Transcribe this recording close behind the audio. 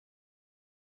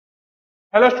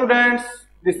Hello students,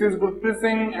 this is Gurpreet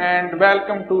Singh and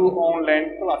welcome to online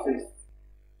classes.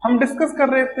 हम discuss कर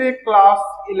रहे थे क्लास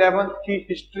 11th की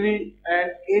history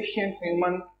and Asian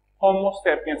human Homo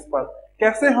sapiens पर।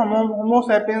 कैसे होमो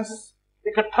सैपियंस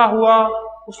इकट्ठा हुआ,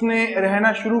 उसने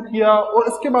रहना शुरू किया और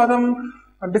इसके बाद हम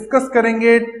डिस्कस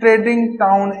करेंगे trading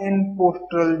town in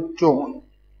coastal zone.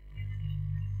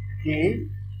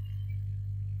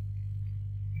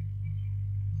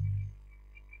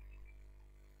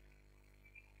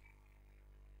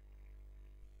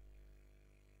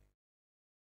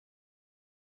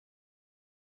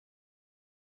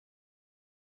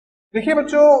 देखिए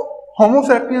बच्चों, होमो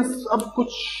सैपियंस अब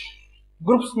कुछ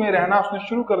ग्रुप्स में रहना उसने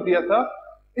शुरू कर दिया था।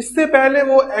 इससे पहले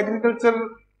वो एग्रीकल्चर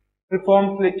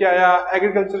रिफॉर्म्स लेके आया,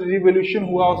 एग्रीकल्चर रिवॉल्यूशन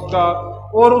हुआ उसका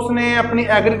और उसने अपनी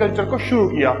एग्रीकल्चर को शुरू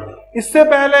किया। इससे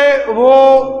पहले वो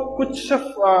कुछ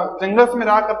जंगल्स में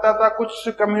रहा करता था, कुछ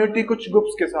कम्युनिटी, कुछ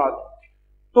ग्रुप्स के साथ।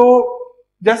 तो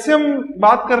जैसे हम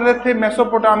बात कर रहे थे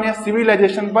मेसोपोटामिया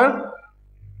सिविलाइजेशन पर,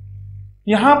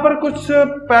 यहां पर कुछ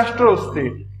पैस्टोरल्स थे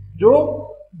जो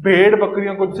भेड़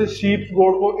बकरियों को, जैसे शीप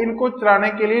गोट को, इनको चराने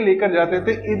के लिए लेकर जाते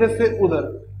थे इधर से उधर,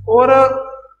 और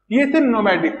ये थे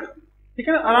नोमैडिक, ठीक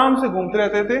है ना, आराम से घूमते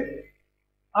रहते थे।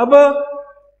 अब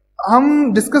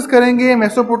हम डिस्कस करेंगे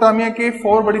मेसोपोटामिया के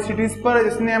 4 बड़ी सिटीज पर,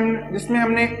 जिसमें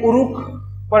हमने उरुक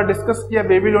पर डिस्कस किया,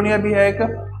 बेबीलोनिया भी है एक।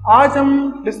 आज हम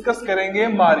डिस्कस करेंगे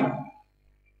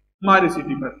मारी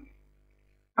सिटी पर।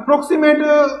 अप्रोक्सीमेट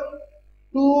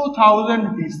 2000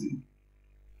 BC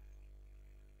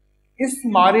इस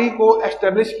मारी को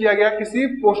एस्टेब्लिश किया गया किसी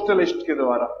पोस्टलिस्ट के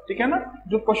द्वारा, ठीक है ना,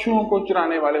 जो पशुओं को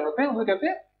चुराने वाले होते हैं उसे कहते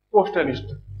हैं पोस्टलिस्ट।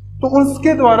 तो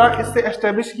उसके द्वारा इसे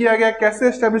एस्टेब्लिश किया गया। कैसे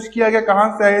एस्टेब्लिश किया गया, कहां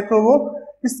से आए तो वो,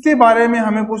 इसके बारे में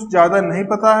हमें कुछ ज्यादा नहीं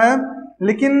पता है,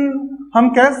 लेकिन हम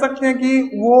कह सकते हैं कि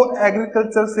वो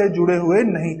एग्रीकल्चर से जुड़े हुए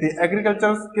नहीं थे।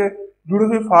 एग्रीकल्चर के जुड़े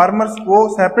हुए फार्मर्स वो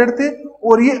सेपरेट थे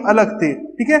और ये अलग थे,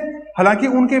 ठीक है। हालांकि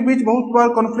उनके बीच बहुत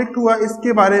बार कॉन्फ्लिक्ट हुआ,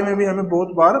 इसके बारे में भी हमें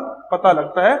बहुत बार पता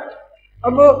लगता है।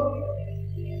 अब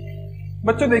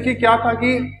बच्चों देखिए क्या था कि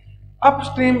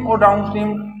अपस्ट्रीम और डाउनस्ट्रीम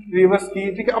रिवर्स की,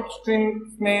 ठीक है, अपस्ट्रीम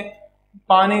में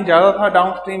पानी ज्यादा था,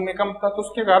 डाउनस्ट्रीम में कम था, तो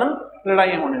उसके कारण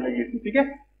लड़ाइयां होने लगी थी, ठीक है।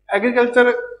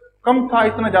 एग्रीकल्चर कम था,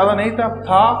 इतना ज्यादा नहीं था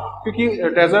क्योंकि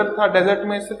डेजर्ट था। डेजर्ट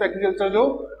में सिर्फ एग्रीकल्चर जो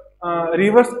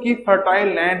रिवर्स की फर्टाइल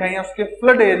लैंड है या उसके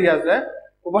फ्लड एरियाज है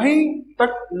वहीं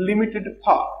तक लिमिटेड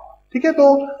था, ठीक है। तो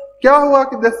क्या हुआ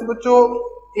कि जैसे बच्चों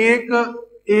एक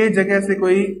जगह से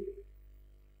कोई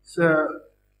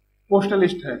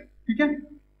पोस्टलिस्ट है, ठीक है,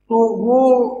 तो वो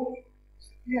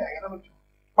ये आएगा ना बच्चों,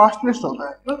 पास्ट लिस्ट होता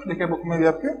है, तो देखिए बुक में भी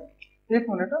आपके, एक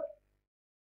मिनट,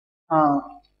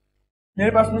 हाँ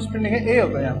मेरे पास मिस प्रिंटिंग है, ए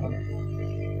होता है यहाँ पर।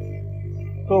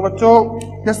 तो बच्चों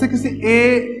जैसे किसी ए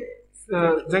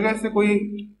जगह से कोई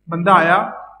बंदा आया,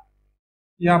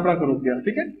 यहाँ पर रुक गया,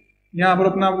 ठीक है, यहाँ पर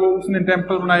अपना वो उसने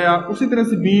टेम्पल बनाया। उसी तरह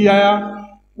से बी आया,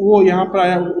 वो यहाँ पर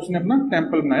आया, उसने अपना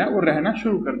टेम्पल बनाया और रहना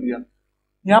शुरू कर दिया।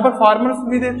 यहाँ पर फार्मर्स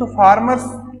भी थे, तो फार्मर्स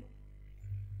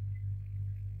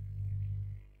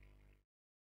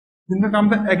जिनका काम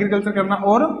था एग्रीकल्चर करना,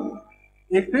 और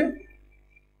एक थे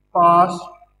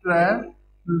पास्टरलिस्ट,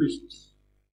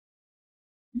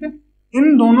 ठीक है।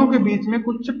 इन दोनों के बीच में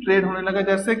कुछ ट्रेड होने लगा,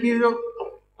 जैसे कि जो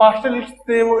पास्टरलिस्ट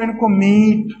थे वो इनको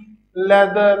मीट,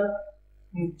 लेदर,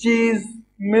 चीज,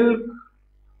 मिल्क,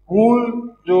 वूल,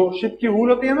 जो शिप की वूल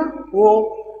होती है ना,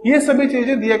 वो ये सभी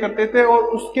चीजें दिया करते थे, और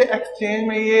उसके एक्सचेंज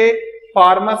में ये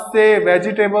फार्मर्स से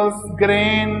वेजिटेबल्स,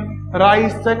 ग्रेन,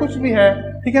 राइस, चाहे कुछ भी है,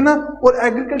 ठीक है ना, और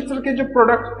एग्रीकल्चर के जो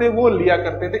प्रोडक्ट थे वो लिया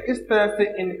करते थे। इस तरह से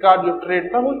इनका जो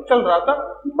ट्रेड था वो चल रहा था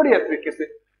बढ़िया तरीके से।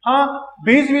 हाँ,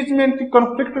 बीच बीच में इनकी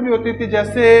कॉन्फ्लिक्ट भी होती थी,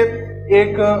 जैसे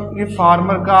एक ये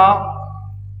फार्मर का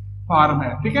फार्म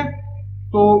है, ठीक है,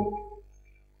 तो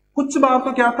कुछ बार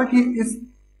तो क्या था कि इस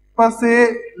पर से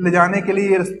ले जाने के लिए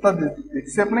ये रास्ता दे देते थे,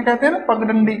 जिसे अपने कहते हैं ना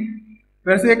पगडंडी,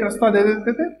 वैसे एक रास्ता दे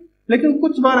देते थे। लेकिन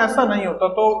कुछ बार ऐसा नहीं होता,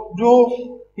 तो जो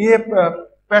ये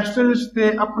पेस्टलिस्ट थे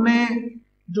अपने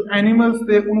जो एनिमल्स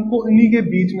थे उनको इन्हीं के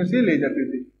बीच में से ले जाते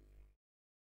थे।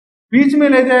 बीच में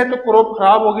ले जाए तो क्रॉप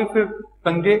खराब होगी, फिर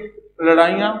दंगे,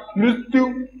 लड़ाइयां, मृत्यु,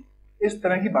 इस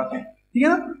तरह की बातें, ठीक है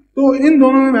ना। तो इन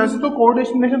दोनों में वैसे तो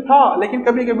कोऑर्डिनेशन था, लेकिन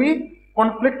कभी कभी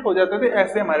कॉन्फ्लिक्ट हो जाते थे,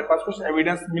 ऐसे हमारे पास कुछ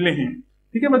एविडेंस मिले हैं,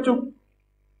 ठीक है बच्चों।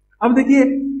 अब देखिए,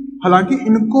 हालांकि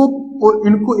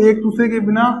इनको एक दूसरे के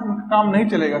बिना इनका काम नहीं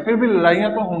चलेगा, फिर भी लड़ाइयां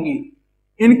तो होंगी।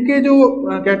 इनके जो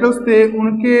कैटल्स थे,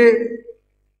 उनके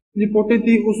जो पोटे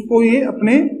थी, उसको ये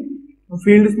अपने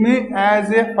फील्ड्स में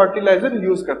एज ए फर्टिलाइजर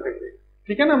यूज करते थे,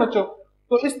 ठीक है ना बच्चों।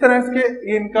 तो इस तरह से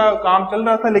ये इनका काम चल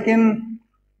रहा था, लेकिन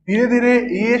धीरे धीरे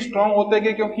ये स्ट्रांग होते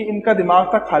गए, क्योंकि इनका दिमाग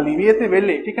था खाली, ये थे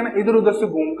वेले, ठीक है ना, इधर उधर से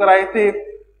घूम कर आए थे,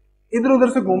 इधर उधर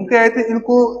से घूमते आए थे,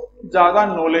 इनको ज्यादा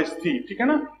नॉलेज थी, ठीक है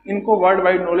ना, इनको वर्ल्ड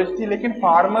वाइड नॉलेज थी। लेकिन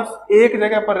फार्मर्स एक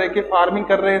जगह पर रह के फार्मिंग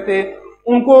कर रहे थे,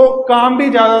 उनको काम भी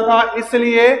ज्यादा था,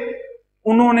 इसलिए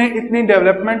उन्होंने इतनी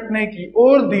डेवलपमेंट नहीं की।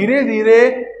 और धीरे धीरे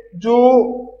जो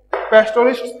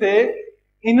पेस्टोरिस्ट थे,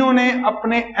 इन्होंने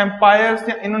अपने एम्पायर्स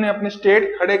या इन्होंने अपने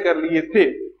स्टेट खड़े कर लिए थे।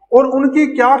 और उनकी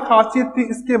क्या खासियत थी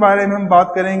इसके बारे में हम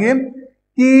बात करेंगे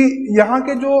कि यहाँ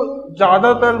के जो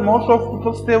ज्यादातर मोस्ट ऑफ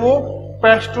पीपल्स थे वो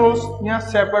पेस्टोर्स या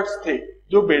शेपर्ड्स थे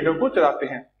जो भेड़ों को चराते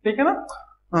हैं, ठीक है ना।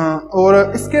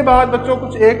 और इसके बाद बच्चों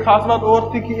कुछ एक खास बात और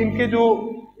थी कि इनके जो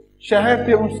शहर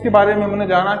थे उसके बारे में हमने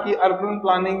जाना कि अर्बन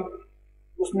प्लानिंग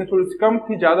उसमें थोड़ी सी कम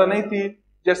थी, ज्यादा नहीं थी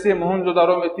जैसे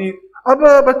मोहनजोदारो में थी। अब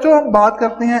बच्चों हम बात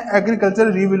करते हैं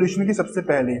एग्रीकल्चर रिवॉल्यूशन की सबसे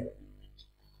पहले,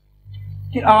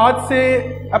 कि आज से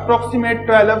अप्रोक्सीमेट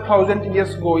 12,000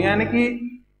 ईयर्स गो, यानी कि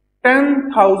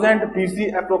 10,000 BC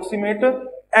अप्रोक्सीमेट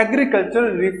एग्रीकल्चर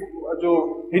जो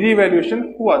रिवॉल्यूशन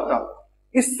हुआ था।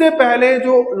 इससे पहले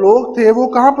जो लोग थे वो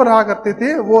कहां पर रहा करते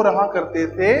थे, वो रहा करते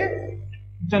थे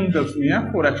जंगल्स में या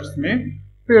फॉरेस्ट्स में,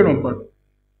 पेड़ों पर,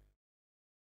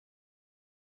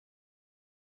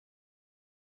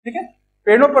 ठीक है,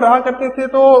 पेड़ों पर रहा करते थे।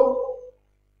 तो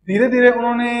धीरे धीरे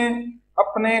उन्होंने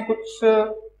अपने कुछ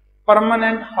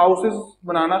परमानेंट हाउसेस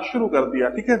बनाना शुरू कर दिया,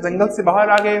 ठीक है, जंगल से बाहर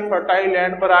आ गए, फर्टाइल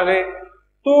लैंड पर आ गए।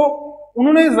 तो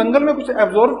उन्होंने जंगल में कुछ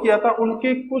एब्जॉर्व किया था,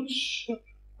 उनके कुछ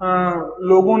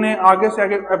लोगों ने आगे से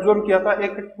आगे एब्जॉर्व किया था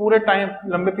एक पूरे टाइम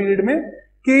लंबे पीरियड में,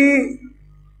 कि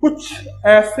कुछ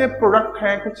ऐसे प्रोडक्ट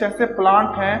हैं, कुछ ऐसे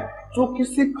प्लांट हैं जो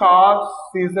किसी खास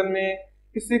सीजन में,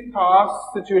 किसी खास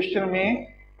सिचुएशन में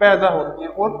पैदा होते हैं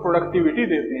और प्रोडक्टिविटी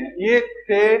देते हैं। ये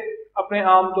थे अपने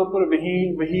आमतौर पर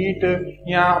व्हीट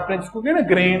या अपने जिसको कहते हैं ना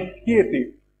ग्रेन, ये थे।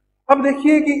 अब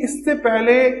देखिए कि इससे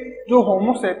पहले जो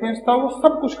होमो सैपियंस था वो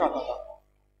सब कुछ खाता था,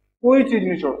 कोई चीज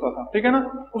नहीं छोड़ता था, ठीक है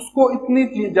ना। उसको इतनी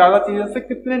ज्यादा चीजों से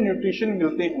कितने न्यूट्रिशन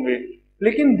मिलते होंगे,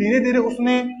 लेकिन धीरे धीरे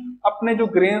उसने अपने जो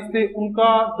ग्रेन्स थे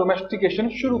उनका डोमेस्टिकेशन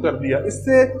शुरू कर दिया।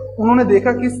 इससे उन्होंने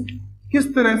देखा कि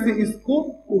किस तरह से इसको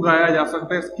उगाया जा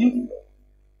सकता है, इसकी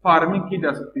फार्मिंग की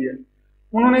जा सकती है।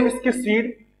 उन्होंने इसके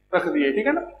सीड रख दिए, ठीक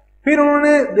है ना। फिर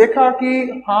उन्होंने देखा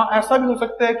कि हाँ ऐसा भी हो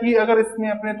सकता है कि अगर इसमें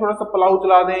अपने थोड़ा सा पलाव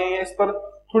चला दें या इस पर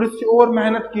थोड़ी सी और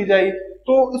मेहनत की जाए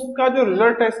तो इसका जो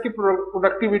रिजल्ट है, इसकी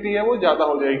प्रोडक्टिविटी है वो ज्यादा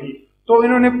हो जाएगी। तो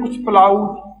इन्होंने कुछ पलाव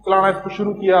चलाना इसको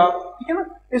शुरू किया, ठीक है ना।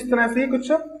 इस तरह से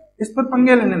कुछ इस पर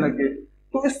पंगे लेने लगे।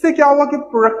 तो इससे क्या हुआ कि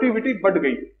प्रोडक्टिविटी बढ़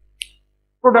गई।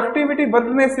 प्रोडक्टिविटी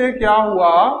बढ़ने से क्या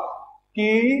हुआ कि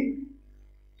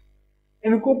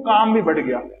इनको काम भी बढ़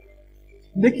गया।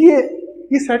 देखिए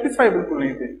ये सेटिस्फाई बिल्कुल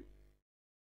नहीं थे,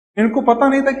 इनको पता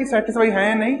नहीं था कि सेटिस्फाई है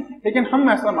या नहीं, लेकिन हम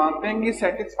ऐसा मानते हैं कि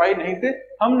सेटिस्फाई नहीं थे।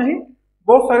 हम नहीं,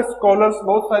 बहुत सारे स्कॉलर्स,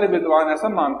 बहुत सारे विद्वान ऐसा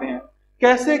मानते हैं।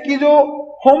 कैसे कि जो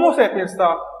होमो सैपियंस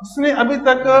था, जिसने अभी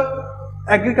तक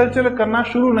एग्रीकल्चर करना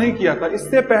शुरू नहीं किया था,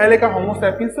 इससे पहले का होमो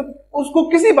सैपियंस, उसको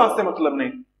किसी बात से मतलब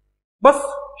नहीं, बस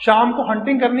शाम को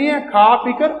हंटिंग करनी है, खा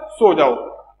पीकर सो जाओ,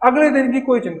 अगले दिन की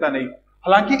कोई चिंता नहीं।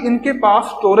 हालांकि इनके पास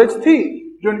स्टोरेज थी,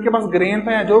 जो इनके पास ग्रेन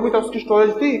था या जो भी था उसकी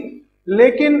स्टोरेज थी,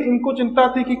 लेकिन इनको चिंता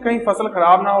थी कि कहीं फसल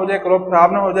खराब ना हो जाए, क्रॉप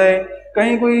खराब ना हो जाए,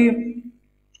 कहीं कोई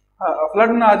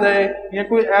फ्लड ना आ जाए या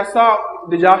कोई ऐसा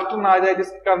डिजास्टर ना आ जाए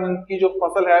जिसके कारण इनकी जो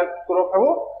फसल है, क्रॉप है,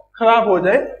 वो खराब हो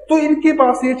जाए। तो इनके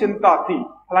पास ये चिंता थी।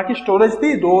 हालांकि स्टोरेज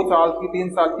थी 2 साल की, 3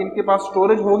 साल की इनके पास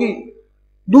स्टोरेज होगी।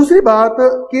 दूसरी बात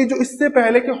कि जो इससे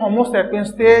पहले के होमो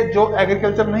सैपियंस थे जो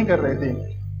एग्रीकल्चर नहीं कर रहे थे,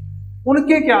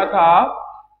 उनके क्या था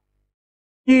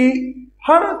कि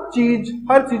हर चीज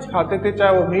खाते थे,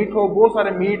 चाहे वो मीट हो, बहुत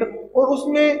सारे मीट, और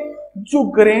उसमें जो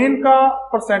ग्रेन का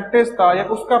परसेंटेज था या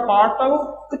उसका पार्ट था वो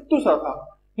कितु सा था,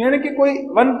 यानी कि कोई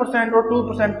 1% और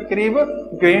 2% के करीब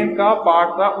ग्रेन का पार्ट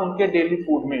था उनके डेली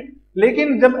फूड में।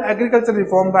 लेकिन जब एग्रीकल्चर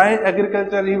रिफॉर्म आए,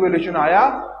 एग्रीकल्चर रिवॉल्यूशन आया,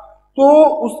 तो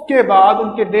उसके बाद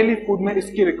उनके डेली फूड में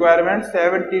इसकी रिक्वायरमेंट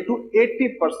 70 to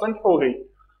 80% हो गई।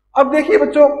 अब देखिए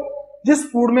बच्चों, जिस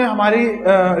फूड में हमारी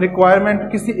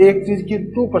रिक्वायरमेंट किसी एक चीज की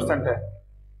 2% है,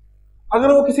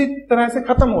 अगर वो किसी तरह से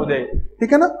खत्म हो जाए,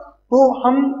 ठीक है ना, तो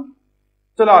हम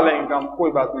चला लेंगे काम,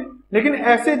 कोई बात नहीं। लेकिन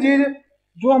ऐसे चीज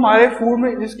जो हमारे फूड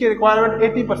में जिसकी रिक्वायरमेंट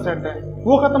 80% है,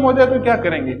 वो खत्म हो जाए तो क्या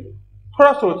करेंगे?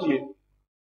 थोड़ा सोचिए।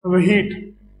 व्हीट,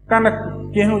 कनक,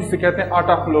 गेहूं जिसे कहते हैं,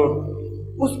 आटा, फ्लोर,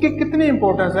 उसकी कितनी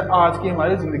इंपॉर्टेंस है आज की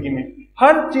हमारी जिंदगी में।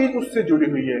 हर चीज उससे जुड़ी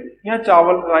हुई है, या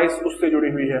चावल, राइस उससे जुड़ी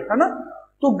हुई है ना।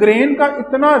 तो ग्रेन का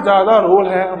इतना ज्यादा रोल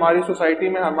है हमारी सोसाइटी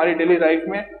में, हमारी डेली लाइफ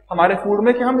में, हमारे फूड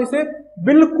में, कि हम इसे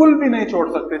बिल्कुल भी नहीं छोड़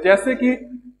सकते। जैसे कि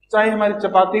चाहे हमारी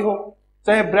चपाती हो,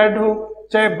 चाहे ब्रेड हो,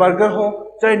 चाहे बर्गर हो,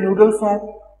 चाहे नूडल्स हो,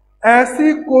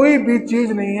 ऐसी कोई भी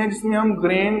चीज नहीं है जिसमें हम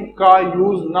ग्रेन का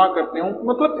यूज ना करते हो।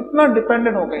 मतलब इतना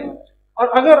डिपेंडेंट हो गए हैं। और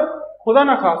अगर खुदा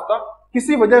ना खास्ता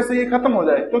किसी वजह से ये खत्म हो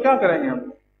जाए तो क्या करेंगे हम?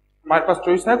 हमारे पास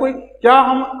चॉइस है कोई? क्या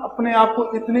हम अपने आप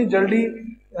को इतनी जल्दी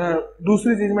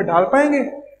दूसरी चीज में ढाल पाएंगे?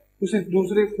 किसी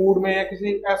दूसरे फूड में या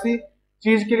किसी ऐसी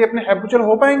चीज के लिए अपने हैबिचुअल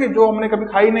हो पाएंगे जो हमने कभी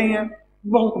खाई नहीं है?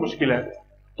 बहुत मुश्किल है।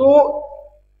 तो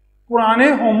पुराने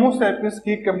होमो सैपियंस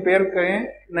की कंपेयर करें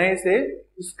नए से,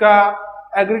 इसका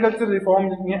एग्रीकल्चर रिफॉर्म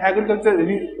एग्रीकल्चर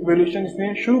रिवॉल्यूशन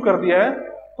इसने शुरू कर दिया है,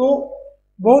 तो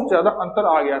बहुत ज्यादा अंतर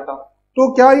आ गया था।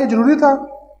 तो क्या ये जरूरी था?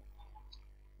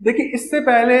 देखिए, इससे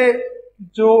पहले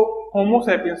जो होमो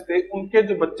सैपियंस थे उनके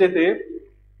जो बच्चे थे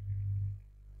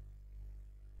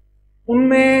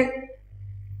उनमें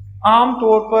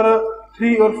आमतौर पर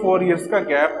 3 और 4 इयर्स का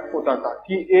गैप होता था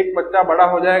कि एक बच्चा बड़ा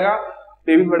हो जाएगा,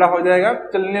 बेबी बड़ा हो जाएगा,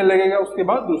 चलने लगेगा, उसके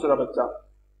बाद दूसरा बच्चा।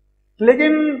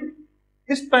 लेकिन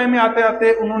इस टाइम में आते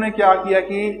आते उन्होंने क्या किया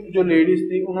कि जो लेडीज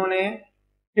थी उन्होंने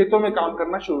खेतों में काम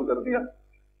करना शुरू कर दिया,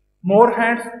 मोर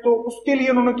हैंड्स। तो उसके लिए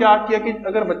उन्होंने क्या किया कि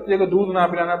अगर बच्चे को दूध ना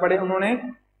पिलाना पड़े, उन्होंने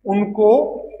उनको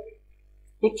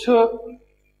कुछ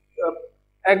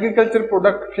एग्रीकल्चर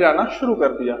प्रोडक्ट खिलाना शुरू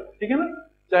कर दिया, ठीक है ना,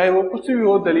 चाहे वो कुछ भी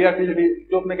हो, दलिया खिचड़ी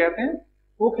जो अपने कहते हैं,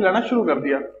 वो खिलाना शुरू कर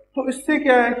दिया। तो इससे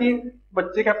क्या है कि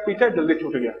बच्चे का पीछा जल्दी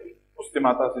छूट गया उससे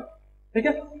माता से, ठीक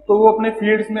है, तो वो अपने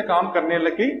फील्ड्स में काम करने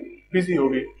लगी, बिजी हो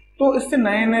गई। तो इससे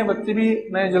नए नए बच्चे भी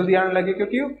नए जल्दी आने लगे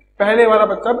क्योंकि पहले वाला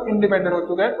बच्चा अब इंडिपेंडेंट हो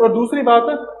चुका है। और दूसरी बात,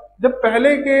 जब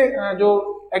पहले के जो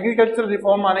एग्रीकल्चर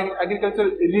रिफॉर्म आने के, एग्रीकल्चर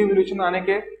रिवॉल्यूशन आने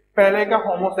के पहले का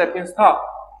होमो सैपियंस था,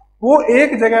 वो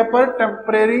एक जगह पर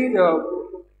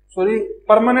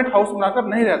परमानेंट हाउस बनाकर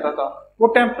नहीं रहता था, वो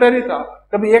टेम्परेरी था,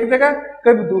 कभी एक जगह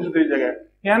कभी दूसरी जगह,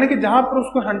 यानी कि जहां पर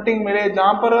उसको हंटिंग मिले,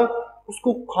 जहां पर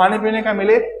उसको खाने पीने का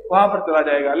मिले, वहां पर चला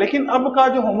जाएगा। लेकिन अब का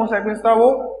जो होमो सैपियंस था वो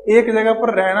एक जगह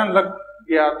पर रहना लग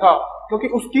गया था क्योंकि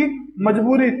उसकी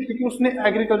मजबूरी थी कि उसने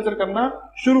एग्रीकल्चर करना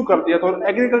शुरू कर दिया था, और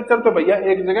एग्रीकल्चर तो भैया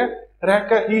एक जगह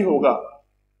रहकर ही होगा।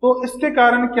 तो इसके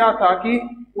कारण क्या था कि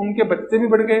उनके बच्चे भी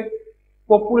बढ़ गए,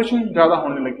 पॉपुलेशन ज्यादा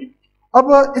होने लगी।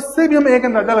 अब इससे भी हम एक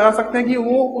अंदाजा लगा सकते हैं कि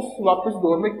वो उस वापस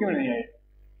दौर में क्यों नहीं आए।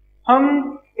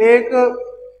 हम एक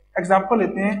एग्जांपल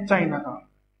लेते हैं चाइना का।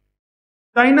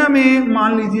 चाइना में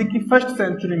मान लीजिए कि 1st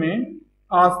सेंचुरी में,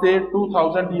 आज से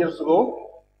 2000 ईयर्स अगो,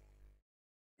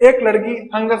 एक लड़की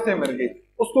हंगर से मर गई,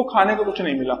 उसको खाने को कुछ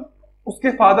नहीं मिला।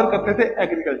 उसके फादर करते थे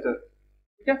एग्रीकल्चर,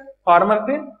 ठीक है, फार्मर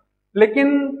थे,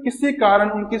 लेकिन किसी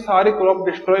कारण उनकी सारी क्रॉप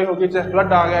डिस्ट्रॉय हो गई, चाहे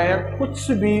फ्लड आ गया या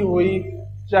कुछ भी हुई,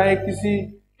 चाहे किसी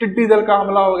टिड्डी दल का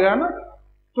हमला हो गया ना,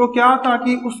 तो क्या था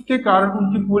कि उसके कारण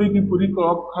उनकी पूरी की पूरी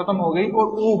क्रॉप खत्म हो गई और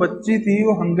वो बच्ची थी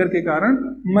वो हंगर के कारण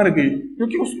मर गई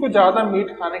क्योंकि उसको ज्यादा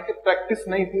मीट खाने की प्रैक्टिस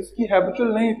नहीं थी, उसकी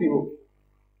हैबिचुअल नहीं थी वो।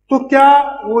 तो क्या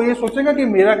वो ये सोचेगा कि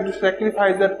मेरा जो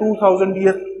सैक्रिफाइस है 2000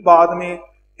 ईयर बाद में,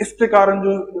 इसके कारण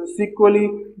जो सिक्वली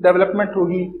डेवलपमेंट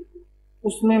होगी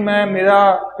उसमें मेरा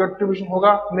कंट्रीब्यूशन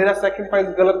होगा, मेरा सैक्रिफाइस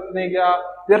गलत नहीं गया,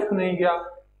 व्यर्थ नहीं गया?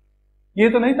 ये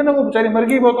तो नहीं था ना, वो बेचारी मर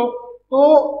गई वो। तो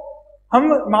हम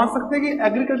मान सकते हैं कि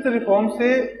एग्रीकल्चर रिफॉर्म से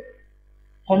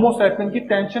होमो सैपियन की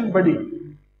टेंशन बढ़ी,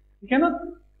 ठीक है ना।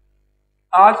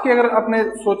 आज के अगर आपने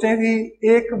सोचें कि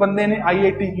एक बंदे ने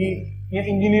आईआईटी की या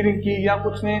इंजीनियरिंग की या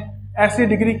कुछ ने ऐसी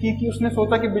डिग्री की कि उसने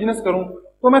सोचा कि बिजनेस करूं,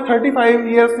 तो मैं 35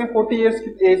 ईयर्स से 40 ईयर्स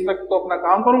की एज तक तो अपना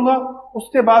काम करूंगा,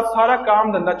 उसके बाद सारा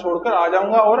काम धंधा छोड़कर आ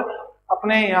जाऊंगा और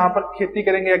अपने यहाँ पर खेती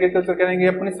करेंगे, एग्रीकल्चर करेंगे,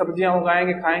 अपनी सब्जियां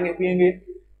उगाएंगे, खाएंगे पिएंगे।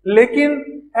 लेकिन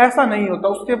ऐसा नहीं होता,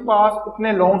 उसके पास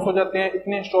इतने लोन्स हो जाते हैं,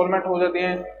 इतने इंस्टॉलमेंट हो जाते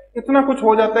हैं, इतना कुछ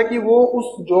हो जाता है कि वो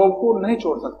उस जॉब को नहीं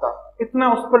छोड़ सकता,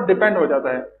 इतना उस पर डिपेंड हो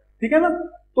जाता है, ठीक है ना।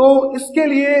 तो इसके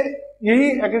लिए यही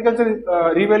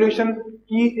एग्रीकल्चर रिवॉल्यूशन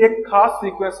की एक खास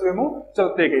सीक्वेंस में वो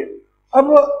चलते गए। अब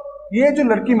ये जो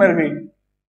लड़की मर गई,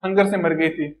 हंगर से मर गई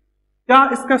थी, क्या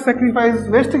इसका सेक्रीफाइस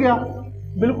वेस्ट गया?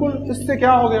 बिल्कुल, इससे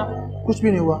क्या हो गया? कुछ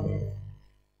भी नहीं हुआ।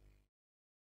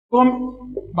 तो हम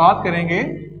बात करेंगे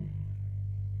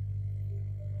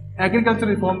एग्रीकल्चर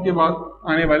रिफॉर्म के बाद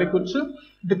आने वाली कुछ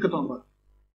दिक्कतों पर।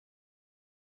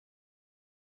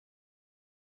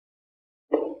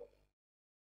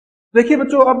 देखिए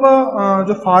बच्चों, अब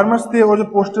जो फार्मर्स थे और जो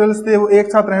पोस्टल्स थे वो एक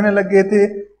साथ रहने लग गए थे,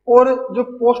 और जो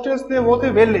पोस्टल्स थे वो थे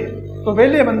वेले। तो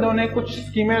वेले बंदों ने कुछ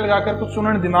स्कीमें लगाकर, कुछ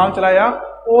उन्होंने दिमाग चलाया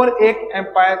और एक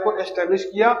एम्पायर को एस्टेब्लिश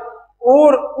किया,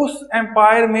 और उस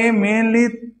एम्पायर में मेनली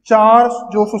 4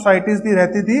 जो सोसाइटीज थी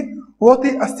रहती थी, वो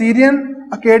थी असीरियन,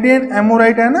 अकेडियन,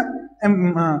 एमोराइट है ना,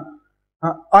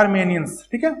 आर्मेनियंस,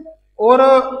 ठीक है, और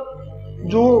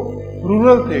जो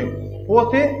रूरल थे वो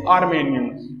थे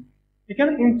आर्मेनियंस, ठीक है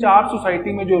ना। इन 4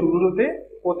 सोसाइटी में जो रूरल थे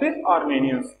वो थे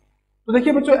आर्मेनियंस। तो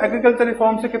देखिए बच्चों, एग्रीकल्चर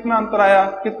रिफॉर्म से कितना अंतर आया,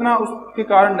 कितना उसके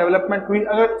कारण डेवलपमेंट हुई।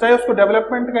 अगर चाहे उसको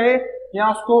डेवलपमेंट कहे या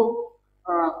उसको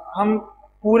हम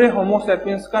पूरे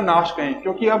होमोसेपियंस का नाश करें,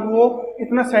 क्योंकि अब वो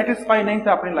इतना सेटिस्फाई नहीं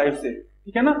था अपनी लाइफ से,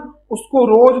 ठीक है ना, उसको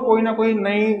रोज कोई ना कोई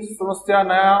नई समस्या,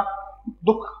 नया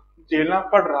दुख झेलना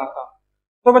पड़ रहा था।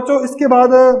 तो बच्चों इसके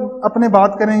बाद अपने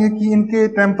बात करेंगे कि इनके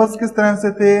टेम्पल्स किस तरह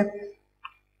से थे,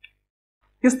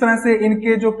 किस तरह से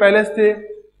इनके जो पैलेस थे।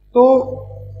 तो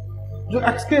जो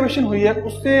एक्सकेवेशन हुई है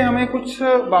उससे हमें कुछ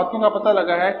बातों का पता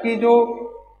लगा है कि जो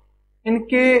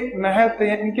इनके महल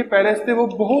थे, इनके पैलेस थे, वो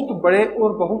बहुत बड़े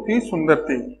और बहुत ही सुंदर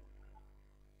थे।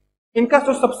 इनका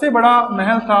जो सबसे बड़ा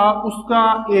महल था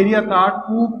उसका एरिया था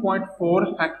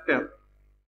 2.4 हेक्टेयर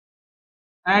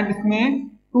एंड इसमें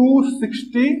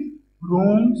 260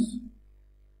 रूम्स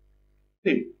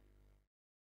थे।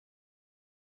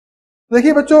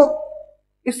 देखिए बच्चों,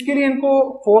 इसके लिए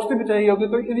इनको फोर्स भी चाहिए होगी,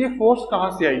 तो ये फोर्स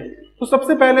कहां से आई? तो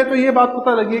सबसे पहले तो ये बात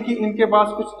पता लगी कि इनके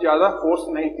पास कुछ ज्यादा फोर्स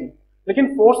नहीं थी, लेकिन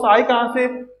फोर्स आई कहां से?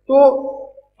 तो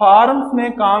फार्म्स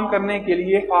में काम करने के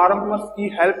लिए, फार्मर्स की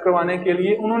हेल्प करवाने के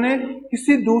लिए उन्होंने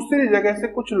किसी दूसरी जगह से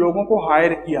कुछ लोगों को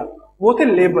हायर किया, वो थे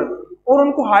लेबर, और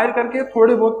उनको हायर करके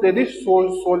थोड़ी बहुत दे दी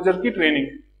सोल्जर की ट्रेनिंग,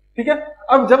 ठीक है।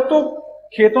 अब जब तो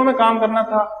खेतों में काम करना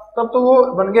था तब तो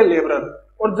वो बन गए लेबरर,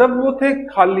 और जब वो थे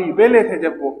खाली वेले थे,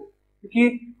 जब वो, क्योंकि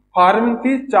फार्मिंग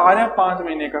थी 4 या 5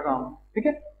 महीने का काम, ठीक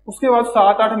है, उसके बाद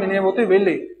 7-8 महीने वो थे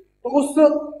वेले। तो उस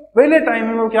वेले टाइम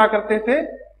में वो क्या करते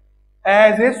थे?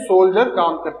 एज ए सोल्जर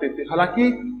काम करते थे।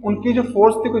 हालांकि उनकी जो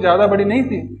फोर्स थी कोई ज्यादा बड़ी नहीं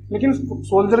थी, लेकिन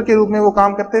सोल्जर के रूप में वो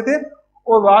काम करते थे।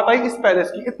 और बात आई इस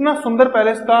पैलेस की, इतना सुंदर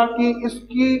पैलेस था कि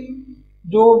इसकी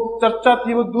जो चर्चा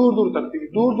थी वो दूर दूर तक थी,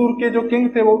 दूर दूर के जो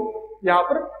किंग थे वो यहाँ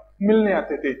पर मिलने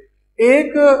आते थे।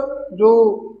 एक जो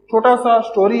छोटा सा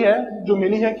स्टोरी है जो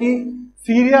मिली है कि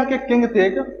सीरिया के किंग थे,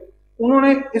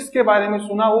 उन्होंने इसके बारे में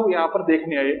सुना, वो यहाँ पर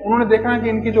देखने आए। उन्होंने देखा कि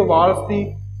इनकी जो वॉल्स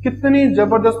थी कितनी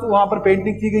जबरदस्त वहां पर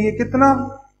पेंटिंग की गई है, कितना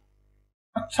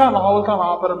अच्छा माहौल था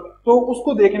वहां पर, तो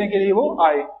उसको देखने के लिए वो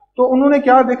आए। तो उन्होंने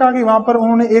क्या देखा कि वहां पर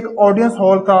उन्होंने एक ऑडियंस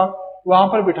हॉल था, वहां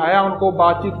पर बिठाया, उनको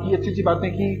बातचीत की, अच्छी अच्छी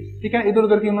बातें की, ठीक है, इधर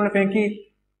उधर की उन्होंने फेंकी।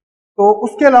 तो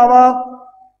उसके अलावा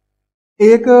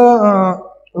एक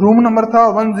रूम नंबर था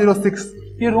 106,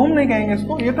 ये रूम नहीं कहेंगे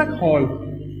इसको, ये था हॉल।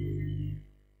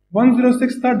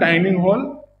 106 था डाइनिंग हॉल।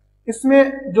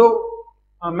 इसमें जो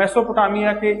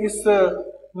मेसोपोटामिया के इस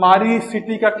मारी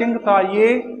सिटी का किंग था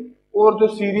ये, और जो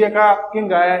सीरिया का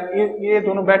किंग आया, ये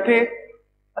दोनों बैठे,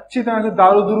 अच्छी तरह से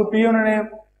दारू दूरू पी, उन्होंने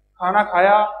खाना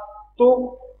खाया।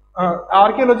 तो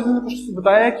आर्कियोलॉजिस्ट ने कुछ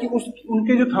बताया कि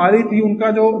उनकी जो थाली थी,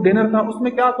 उनका जो डिनर था,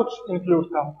 उसमें क्या कुछ इंक्लूड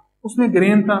था। उसमें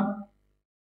ग्रेन था,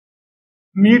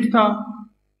 मीट था,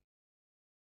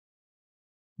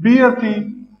 बियर थी,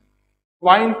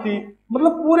 वाइन थी,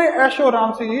 मतलब पूरे ऐशो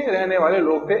आराम से ये रहने वाले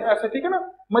लोग थे ऐसे, ठीक है ना,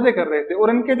 मजे कर रहे थे। और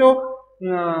इनके जो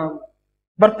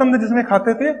बर्तन थे जिसमें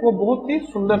खाते थे वो बहुत ही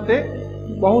सुंदर थे,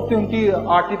 बहुत ही उनकी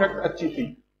आर्टिफैक्ट अच्छी थी,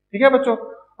 ठीक है बच्चों।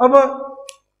 अब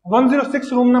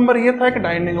 106 रूम नंबर ये था एक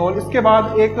डाइनिंग हॉल। इसके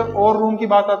बाद एक और रूम की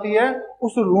बात आती है,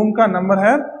 उस रूम का नंबर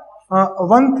है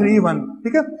 131,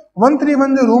 ठीक है।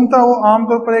 131 जो रूम था वो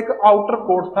आमतौर पर एक आउटर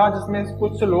कोर्ट था, जिसमें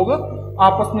कुछ लोग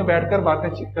आपस में बैठकर बातें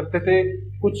करते थे,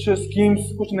 कुछ स्कीम्स,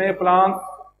 कुछ नए प्लान,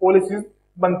 पॉलिसीज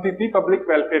बनती थी पब्लिक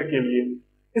वेलफेयर के लिए।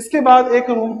 इसके बाद एक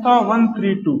रूम था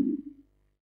 132,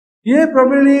 ये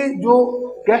प्रोबेबली जो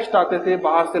गेस्ट आते थे,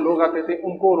 बाहर से लोग आते थे,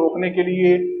 उनको रोकने के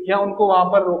लिए, या उनको वहां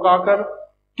पर रोकाकर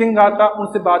किंग आता,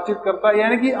 उनसे बातचीत करता,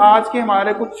 यानी कि आज के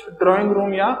हमारे कुछ ड्राइंग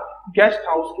रूम या गेस्ट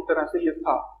हाउस की तरह से ये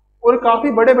था। और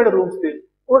काफी बड़े बड़े रूम्स थे।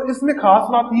 और इसमें खास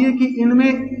बात यह है कि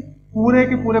इनमें पूरे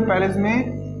के पूरे पैलेस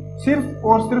में सिर्फ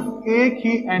और सिर्फ एक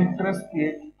ही एंट्रेंस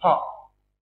गेट था,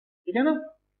 ठीक है ना।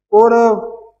 और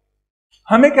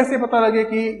हमें कैसे पता लगे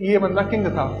कि ये बंदा किंग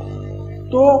था?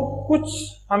 तो कुछ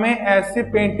हमें ऐसे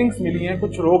पेंटिंग्स मिली हैं,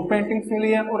 कुछ रॉक पेंटिंग्स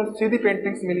मिली हैं और सीधी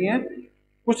पेंटिंग्स मिली हैं,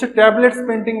 कुछ टैबलेट्स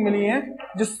पेंटिंग मिली हैं,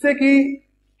 जिससे कि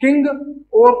किंग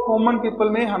और कॉमन पीपल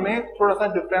में हमें थोड़ा सा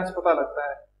डिफरेंस पता लगता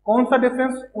है। कौन सा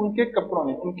डिफरेंस? उनके कपड़ों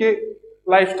में, उनके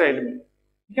लाइफस्टाइल में,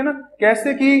 ठीक है ना।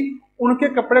 कैसे कि उनके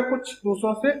कपड़े कुछ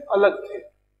दूसरों से अलग थे।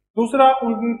 दूसरा,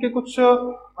 उनके कुछ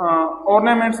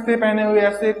ऑर्नामेंट्स थे पहने हुए,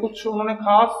 ऐसे कुछ उन्होंने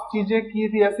खास चीजें की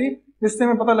थी ऐसी, जिससे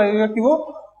हमें पता लगेगा कि वो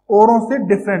औरों से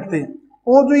डिफरेंट थे।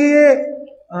 और जो ये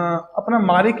अपना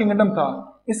मारी किंगडम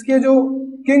था, इसके जो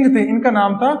किंग थे, इनका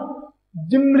नाम था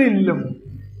जिम्रिलम।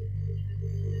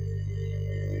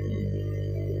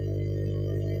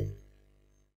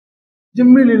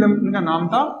 जिम्रिलम इनका नाम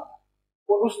था,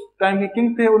 और उस टाइम के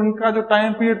किंग थे। और इनका जो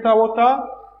टाइम पीरियड था वो था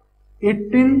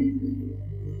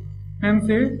 1810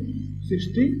 से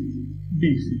 60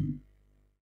 BC,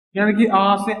 यानी कि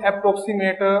आज से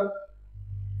अप्रोक्सीमेट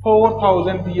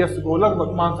 4000 ईयर्स को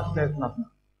लगभग मान सकते हैं इतना,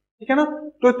 ठीक है ना।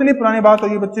 तो इतनी पुरानी बात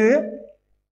होगी बच्चे।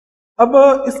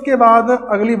 अब इसके बाद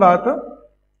अगली बात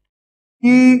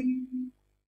कि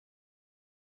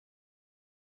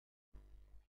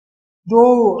जो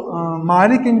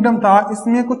मारी किंगडम था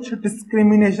इसमें कुछ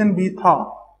डिस्क्रिमिनेशन भी था,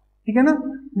 ठीक है ना।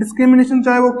 डिस्क्रिमिनेशन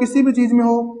चाहे वो किसी भी चीज में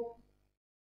हो,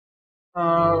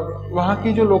 वहां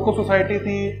की जो लोकल सोसाइटी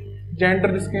थी,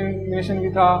 जेंडर डिस्क्रिमिनेशन भी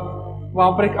था,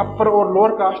 वहां पर एक अपर और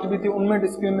लोअर कास्ट भी थी, उनमें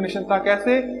डिस्क्रिमिनेशन था।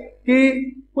 कैसे कि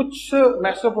कुछ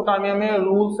मेसोपोटामिया में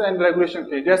रूल्स एंड रेगुलेशन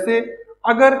थे, जैसे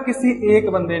अगर किसी एक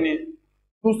बंदे ने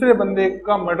दूसरे बंदे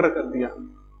का मर्डर कर दिया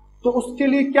तो उसके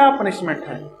लिए क्या पनिशमेंट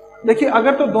है। देखिए,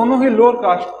 अगर तो दोनों ही लोअर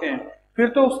कास्ट के हैं फिर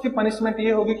तो उसकी पनिशमेंट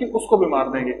ये होगी कि उसको भी मार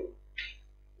देंगे,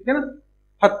 ठीक है ना,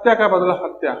 हत्या का बदला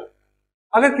हत्या।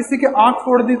 अगर किसी की आंख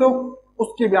फोड़ दी तो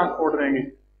उसकी भी आंख फोड़ देंगे,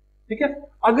 ठीक है।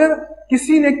 अगर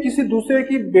किसी ने किसी दूसरे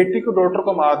की बेटी को, डॉटर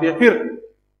को मार दिया,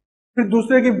 फिर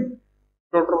दूसरे की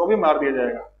डॉटर को भी मार दिया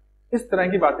जाएगा। इस तरह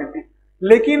की बातें थी।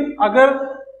 लेकिन अगर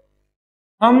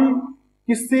हम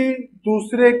किसी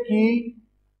दूसरे की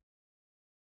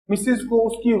मिसेज को,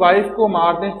 उसकी वाइफ को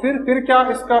मार दें, फिर क्या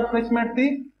इसका पनिशमेंट थी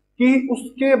कि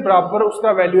उसके बराबर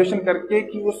उसका वैल्यूएशन करके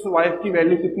कि उस वाइफ की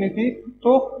वैल्यू कितनी थी,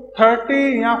 तो 30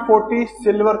 या 40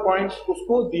 सिल्वर कॉइन्स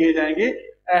उसको दिए जाएंगे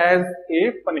एज ए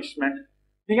पनिशमेंट,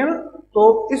 ठीक है ना। तो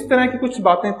इस तरह की कुछ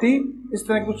बातें थी, इस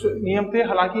तरह के कुछ नियम थे।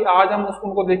 हालांकि आज हम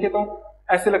उनको देखें तो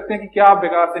ऐसे लगते हैं कि क्या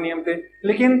बेकार से नियम थे,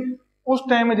 लेकिन उस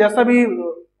टाइम में जैसा भी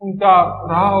उनका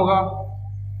रहा होगा,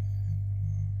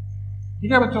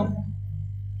 ठीक है बच्चों।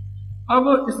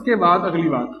 अब इसके बाद अगली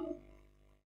बात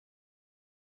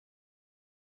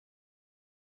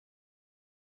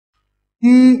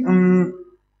कि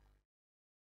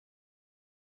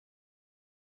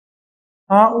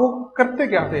हाँ, वो करते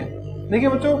क्या थे। देखिए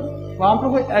बच्चों, वहां पर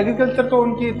कोई एग्रीकल्चर तो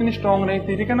उनकी इतनी स्ट्रांग नहीं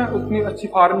थी, ठीक है ना, उतनी अच्छी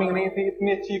फार्मिंग नहीं थी,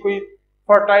 इतनी अच्छी कोई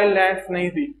फर्टाइल लैंड्स नहीं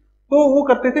थी, तो वो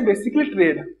करते थे बेसिकली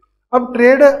ट्रेड। अब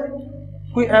ट्रेड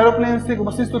कोई एरोप्लेन से,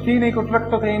 बसेस तो थी नहीं, कोई ट्रक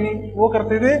तो थे ही नहीं, वो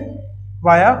करते थे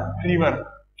वाया रिवर।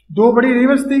 दो बड़ी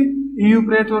रिवर्स थी,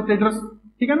 यूफ्रेट्स और टिग्रिस,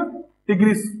 ठीक है ना,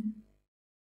 टिग्रिस।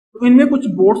 तो इनमें कुछ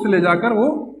बोट्स ले जाकर वो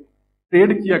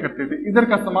ट्रेड किया करते थे, इधर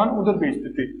का सामान उधर बेचते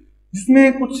थे,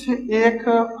 जिसमें कुछ एक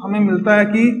हमें मिलता है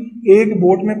कि एक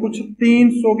बोट में कुछ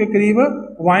 300 के करीब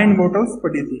वाइन बॉटल्स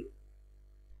पड़ी थी,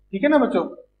 ठीक है ना बच्चों।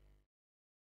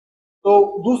 तो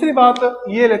दूसरी बात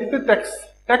ये लेते थे टैक्स।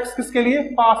 टैक्स किसके लिए?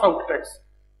 Pass out tax.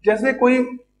 जैसे कोई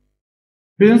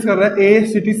बिजनेस कर रहा है ए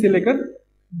सिटी से लेकर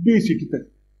बी सिटी तक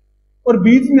और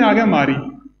बीच में आ गया मारी,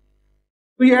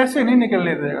 तो ये ऐसे नहीं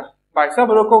निकलने देगा। भाई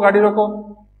साहब रोको, गाड़ी रोको,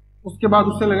 उसके बाद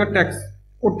उससे लगा टैक्स।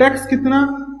 और टैक्स कितना?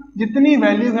 जितनी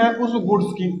वैल्यू है उस गुड्स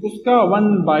की, उसका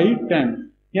 1/10।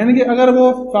 यानी कि अगर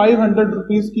वो 500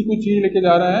 रुपीज की कोई चीज लेके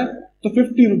जा रहा है तो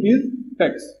 50 रुपीज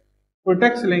टैक्स। वो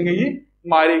टैक्स लेंगे ये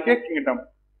मारी के किंगडम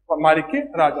और मारी के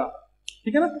राजा,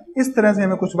 ठीक है ना। इस तरह से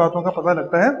हमें कुछ बातों का पता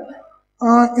लगता है।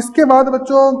 इसके बाद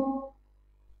बच्चों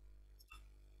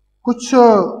कुछ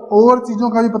और चीजों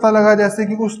का भी पता लगा, जैसे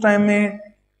कि उस टाइम में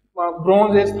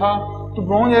ब्रॉन्ज एज था, तो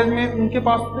ब्रॉन्ज एज में उनके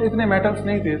पास इतने मेटल्स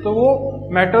नहीं थे, तो वो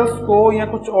मेटल्स को या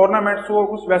कुछ ऑर्नामेंट्स को,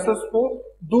 कुछ वेसल्स को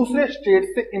दूसरे स्टेट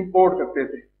से इंपोर्ट करते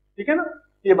थे, ठीक है ना,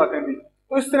 ये बातें थी।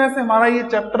 तो इस तरह से हमारा ये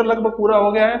चैप्टर लगभग पूरा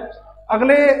हो गया है।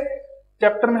 अगले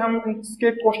चैप्टर में हम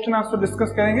इसके क्वेश्चन आंसर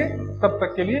डिस्कस करेंगे। तब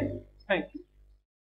तक के लिए थैंक यू।